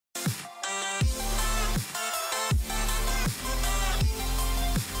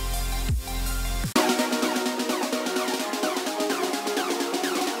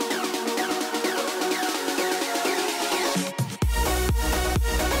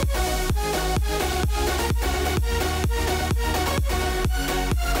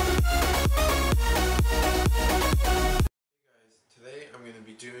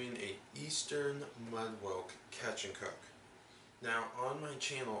my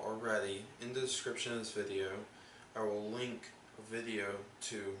channel already, in the description of this video, I will link a video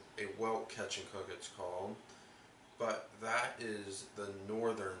to a whelk catch and cook, it's called. But that is the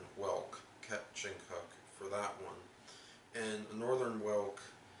northern whelk catch and cook for that one. And a northern whelk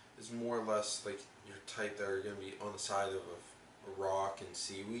is more or less like your type that are going to be on the side of a rock and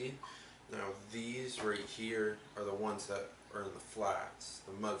seaweed. Now these right here are the ones that are in the flats,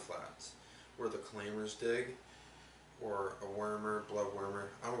 the mud flats, where the clammers dig, or a wormer, blood wormer.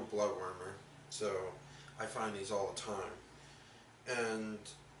 I'm a blood wormer, so I find these all the time. And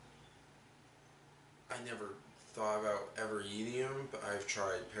I never thought about ever eating them, but I've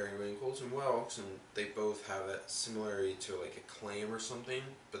tried periwinkles and whelks, and they both have that similarity to like a clam or something,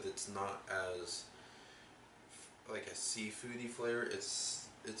 but it's not as like a seafoody flavor. It's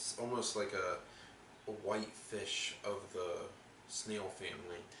almost like a white fish of the snail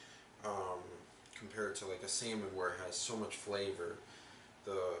family, compared to like a salmon where it has so much flavor.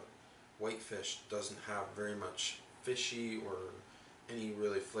 The whitefish doesn't have very much fishy or any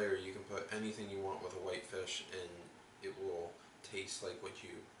really flavor. You can put anything you want with a whitefish and it will taste like what you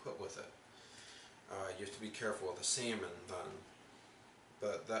put with it. You have to be careful with the salmon then.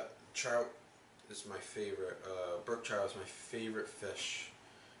 But that trout is my favorite. Brook trout is my favorite fish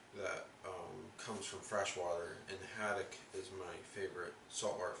that comes from freshwater, and haddock is my favorite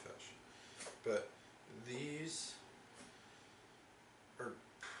saltwater fish. But these are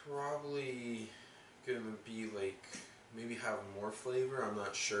probably going to be like, maybe have more flavor, I'm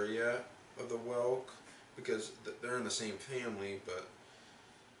not sure yet, of the whelk, because they're in the same family, but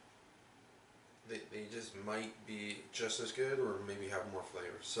they just might be just as good or maybe have more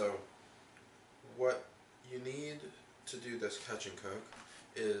flavor. So what you need to do this catch and cook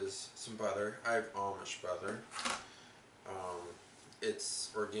is some butter. I have Amish butter. It's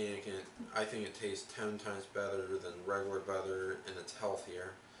organic and I think it tastes 10 times better than regular butter, and it's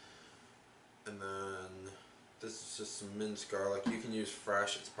healthier. And then this is just some minced garlic. You can use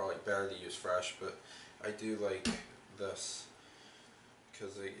fresh, it's probably better to use fresh, but I do like this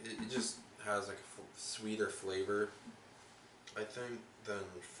because it just has like a sweeter flavor, I think, than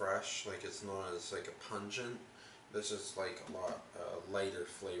fresh. Like it's not as like a pungent. This is like a lot lighter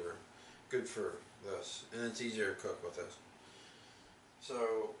flavor. Good for this, and it's easier to cook with this.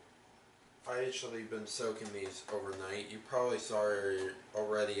 So I actually been soaking these overnight. You probably saw it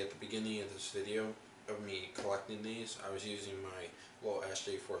already at the beginning of this video of me collecting these. I was using my little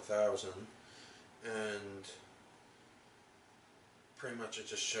SJ4000, and pretty much it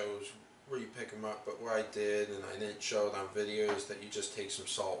just shows where you pick them up. But what I did, and I didn't show it on video, is that you just take some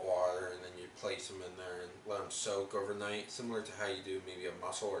salt water and then you place them in there and let them soak overnight, similar to how you do maybe a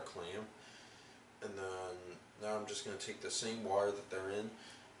mussel or clam. And then now I'm just going to take the same water that they're in, and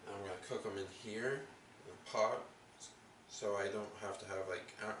I'm going to cook them in here in a pot, so I don't have to have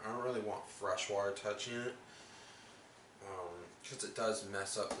like, I don't really want fresh water touching it, because it does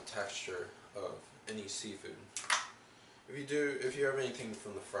mess up the texture of any seafood. If you have anything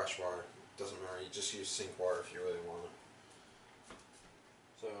from the fresh water, it doesn't matter, you just use sink water if you really want it.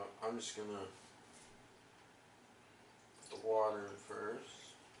 So I'm just going to put the water in first.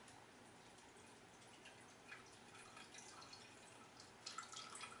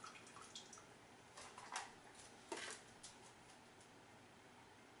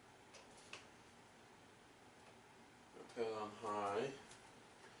 Put it on high.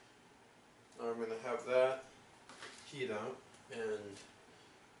 Now I'm going to have that heat up, and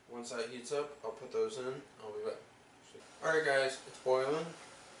once that heats up, I'll put those in. I'll be back. Alright guys, it's boiling.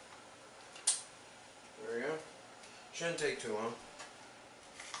 There we go. Shouldn't take too long.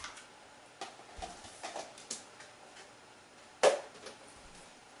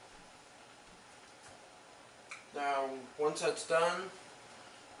 Now, once that's done,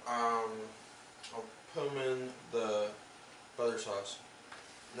 I'll put them in the butter sauce.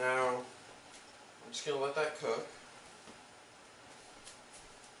 Now, I'm just going to let that cook.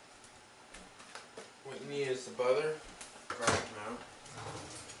 What you need is the butter, garlic now.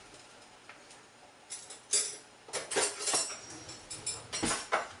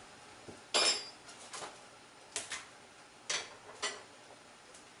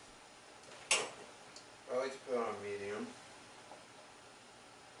 I like to put it on medium.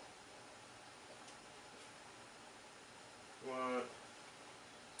 What?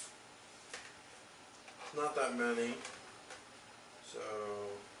 Not that many, so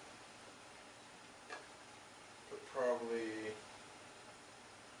probably,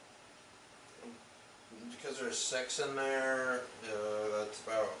 because there's 6 in there, that's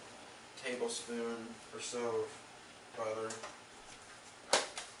about a tablespoon or so of butter.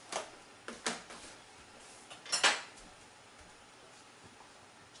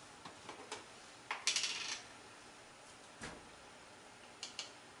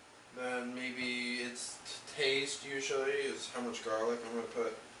 usually is how much garlic. I'm going to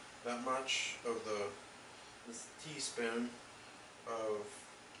put that much of this teaspoon of,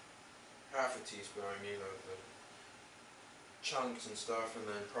 half a teaspoon I mean, of the chunks and stuff, and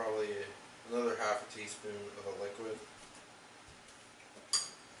then probably another half a teaspoon of the liquid.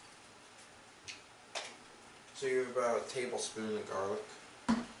 So you have about a tablespoon of garlic.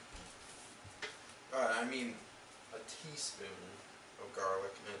 I mean a teaspoon of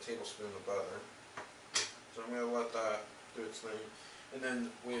garlic and a tablespoon of butter. So I'm going to let that do its thing. And then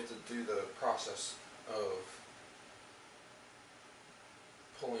we have to do the process of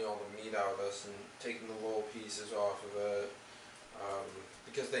pulling all the meat out of this and taking the little pieces off of it.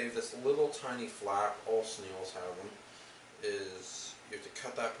 Because they have this little tiny flap, all snails have them, is you have to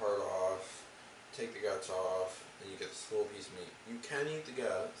cut that part off, take the guts off, and you get this little piece of meat. You can eat the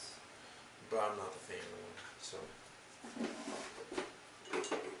guts, but I'm not the fan of them, so.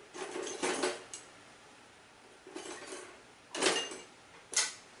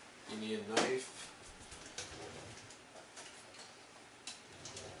 You need a knife.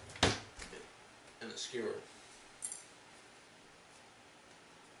 And a skewer.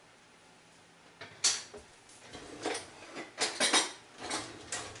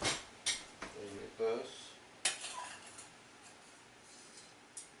 This.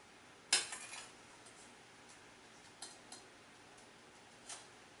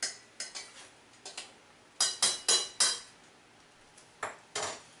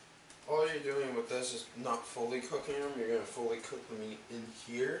 All you're doing with this is not fully cooking them. You're going to fully cook the meat in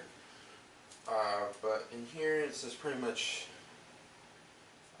here. But in here it's just pretty much,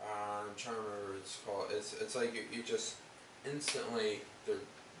 I'm trying to remember what it's called. It's like you just instantly, they're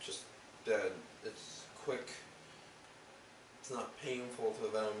just dead. It's quick. It's not painful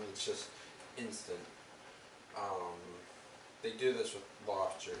to them. It's just instant. They do this with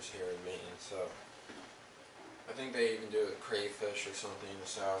lobsters here in Maine, so I think they even do it with crayfish or something in the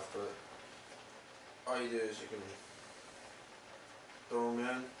south. But all you do is you can throw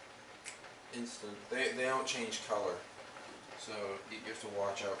them in, instant. They don't change color, so you have to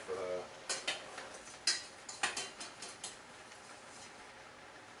watch out for that.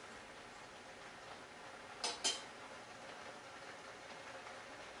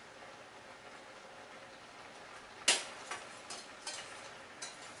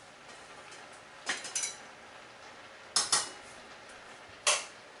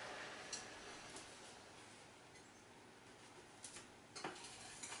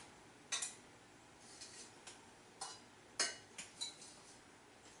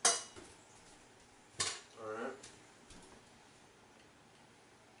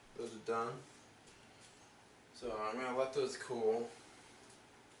 Those are done. So I'm going to let those cool.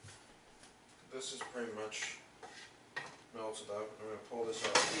 This is pretty much melted up. I'm going to pull this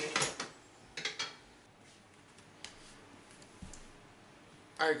out of heat.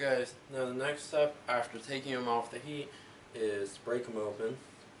 Alright guys, now the next step after taking them off the heat is to break them open.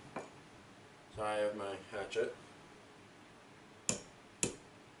 So I have my hatchet. There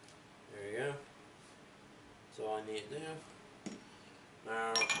you go. That's all I need to do.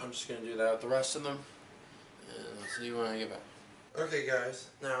 Now, I'm just going to do that with the rest of them, and I'll see you when I get back. Okay guys,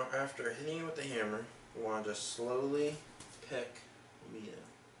 now after hitting it with the hammer, you want to just slowly pick the meat out.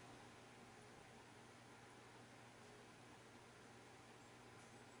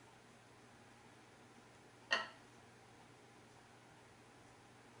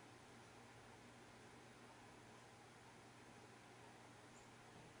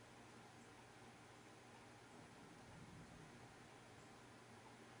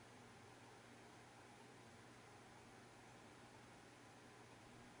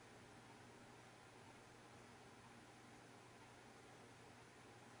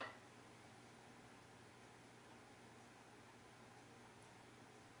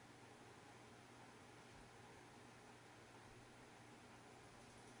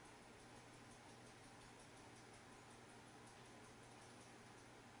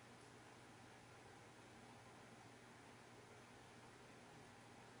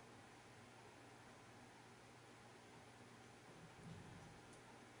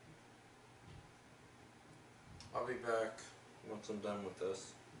 I'll be back once I'm done with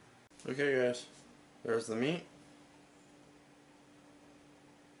this. Okay guys, there's the meat.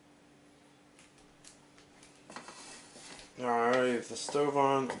 Alright, I have the stove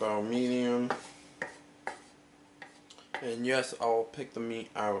on, about medium. And yes, I'll pick the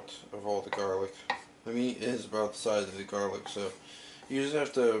meat out of all the garlic. The meat is about the size of the garlic, so you just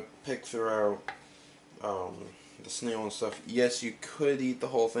have to pick throughout the snail and stuff. Yes, you could eat the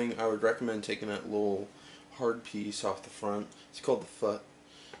whole thing. I would recommend taking that little hard piece off the front. It's called the foot.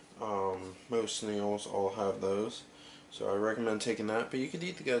 Most snails all have those. So I recommend taking that, but you could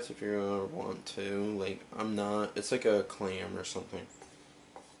eat the guts if you want to. Like, I'm not, it's like a clam or something.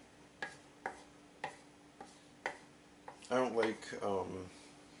 I don't like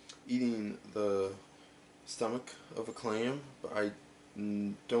eating the stomach of a clam, but I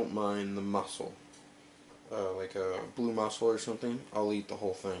don't mind the muscle. Like a blue mussel or something, I'll eat the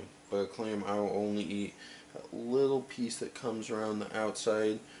whole thing. But a clam, I'll only eat a little piece that comes around the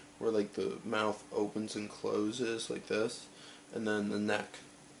outside where like the mouth opens and closes like this. And then the neck.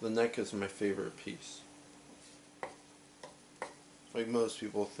 The neck is my favorite piece. Like most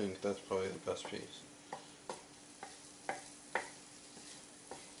people think that's probably the best piece.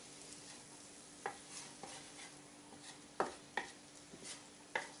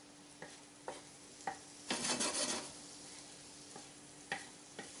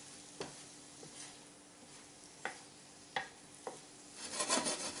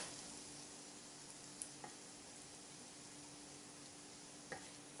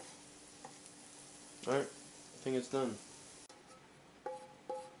 Alright, I think it's done.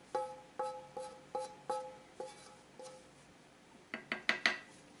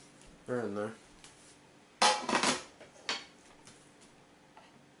 They're in there.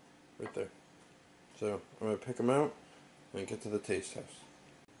 Right there. So, I'm going to pick them out and get to the taste test.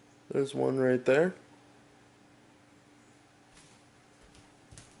 There's one right there.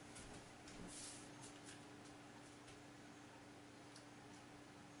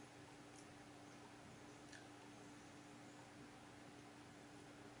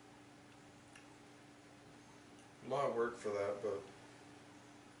 A lot of work for that, but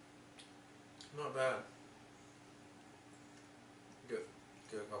not bad. Get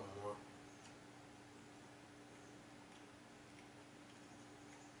a couple more.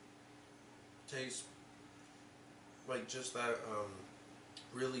 Tastes like just that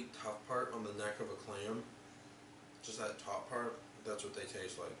really tough part on the neck of a clam. Just that top part. That's what they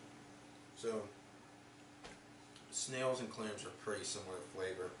taste like. So snails and clams are pretty similar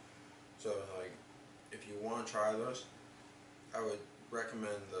flavor. So like, if you want to try those, I would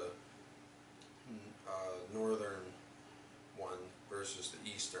recommend the northern one versus the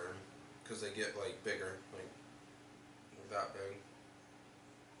eastern, because they get like bigger, like that big.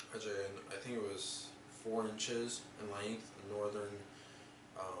 Actually, I think it was 4 inches in length. The northern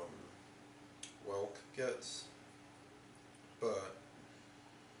whelk gets, but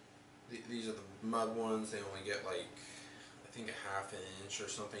these are the mud ones. They only get like, I think, a half an inch or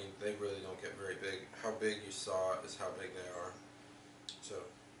something. They really don't get very big. How big you saw it is how big they are. So